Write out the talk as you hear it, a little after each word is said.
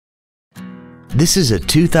This is a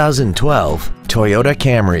 2012 Toyota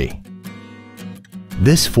Camry.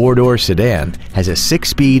 This four-door sedan has a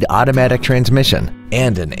 6-speed automatic transmission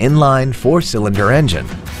and an inline 4-cylinder engine.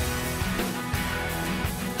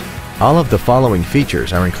 All of the following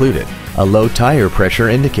features are included: a low tire pressure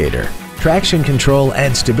indicator, traction control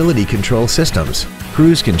and stability control systems,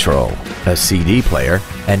 cruise control, a CD player,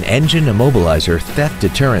 an engine immobilizer theft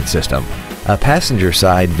deterrent system, a passenger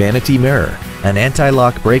side vanity mirror, an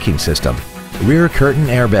anti-lock braking system, rear curtain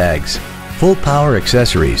airbags, full power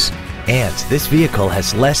accessories, and this vehicle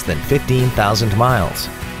has less than 15,000 miles.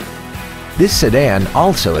 This sedan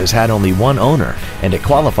also has had only one owner and it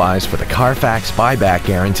qualifies for the Carfax buyback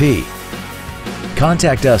guarantee.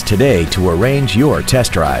 Contact us today to arrange your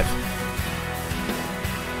test drive.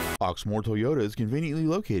 Oxmoor Toyota is conveniently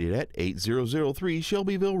located at 8003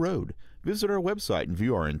 Shelbyville Road. Visit our website and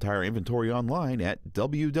view our entire inventory online at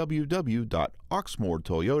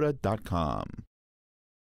www.oxmoortoyota.com.